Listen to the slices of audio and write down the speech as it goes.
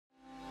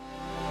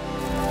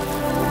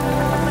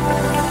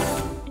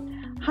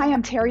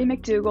I'm Terry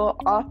McDougall,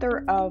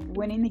 author of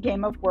Winning the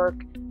Game of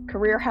Work,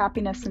 Career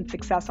Happiness and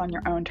Success on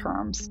Your Own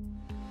Terms.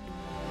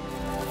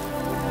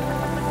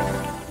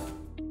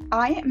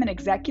 I am an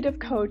executive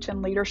coach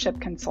and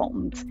leadership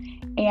consultant,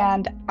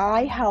 and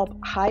I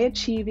help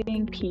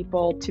high-achieving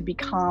people to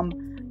become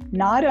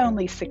not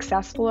only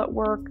successful at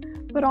work,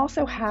 but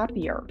also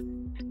happier,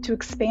 to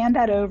expand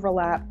that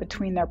overlap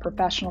between their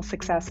professional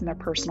success and their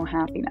personal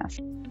happiness.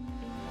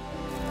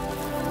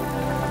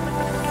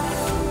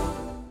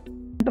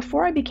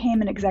 Before I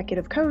became an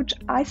executive coach,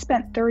 I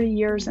spent 30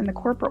 years in the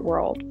corporate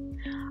world.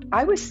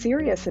 I was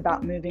serious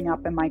about moving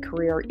up in my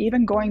career,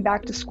 even going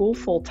back to school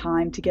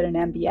full-time to get an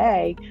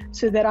MBA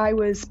so that I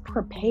was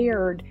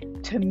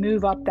prepared to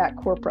move up that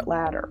corporate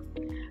ladder.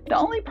 The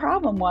only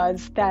problem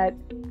was that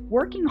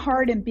working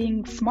hard and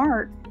being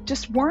smart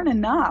just weren't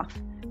enough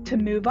to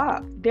move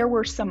up. There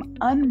were some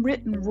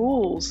unwritten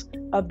rules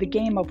of the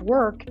game of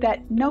work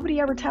that nobody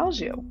ever tells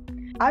you.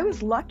 I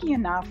was lucky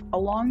enough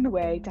along the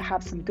way to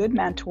have some good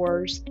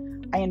mentors.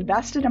 I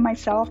invested in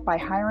myself by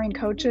hiring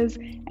coaches,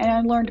 and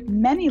I learned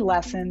many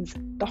lessons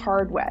the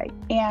hard way.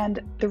 And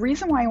the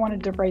reason why I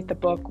wanted to write the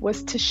book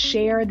was to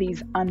share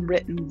these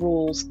unwritten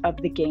rules of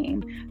the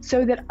game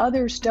so that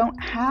others don't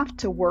have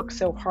to work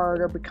so hard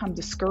or become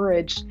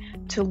discouraged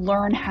to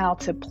learn how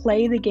to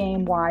play the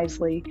game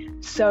wisely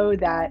so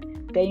that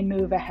they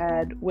move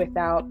ahead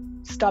without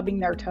stubbing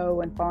their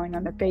toe and falling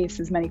on their face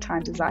as many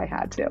times as I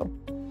had to.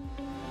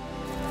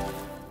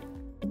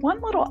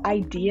 One little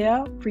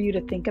idea for you to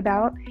think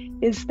about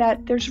is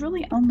that there's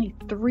really only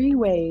 3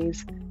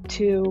 ways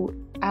to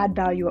add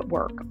value at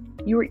work.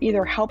 You are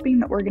either helping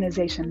the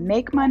organization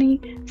make money,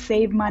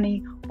 save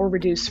money, or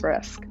reduce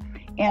risk.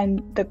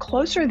 And the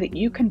closer that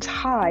you can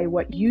tie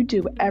what you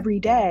do every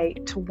day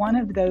to one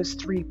of those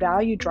 3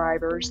 value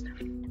drivers,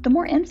 the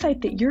more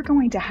insight that you're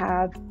going to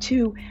have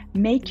to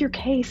make your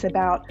case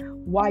about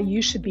why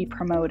you should be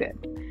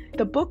promoted.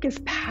 The book is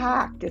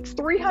packed. It's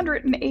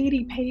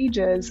 380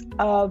 pages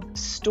of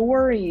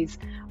stories,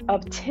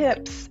 of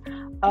tips,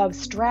 of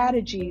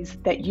strategies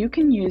that you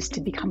can use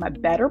to become a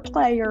better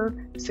player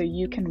so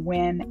you can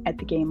win at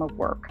the game of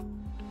work.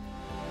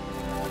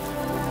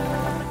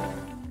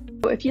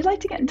 If you'd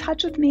like to get in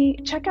touch with me,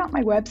 check out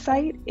my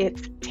website.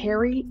 It's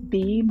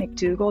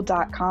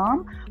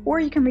terrybmcdougall.com, or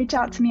you can reach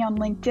out to me on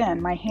LinkedIn.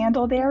 My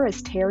handle there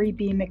is Terry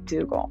B.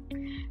 McDougall.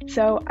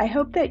 So I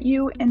hope that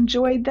you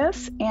enjoyed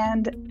this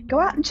and go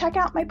out and check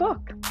out my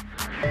book.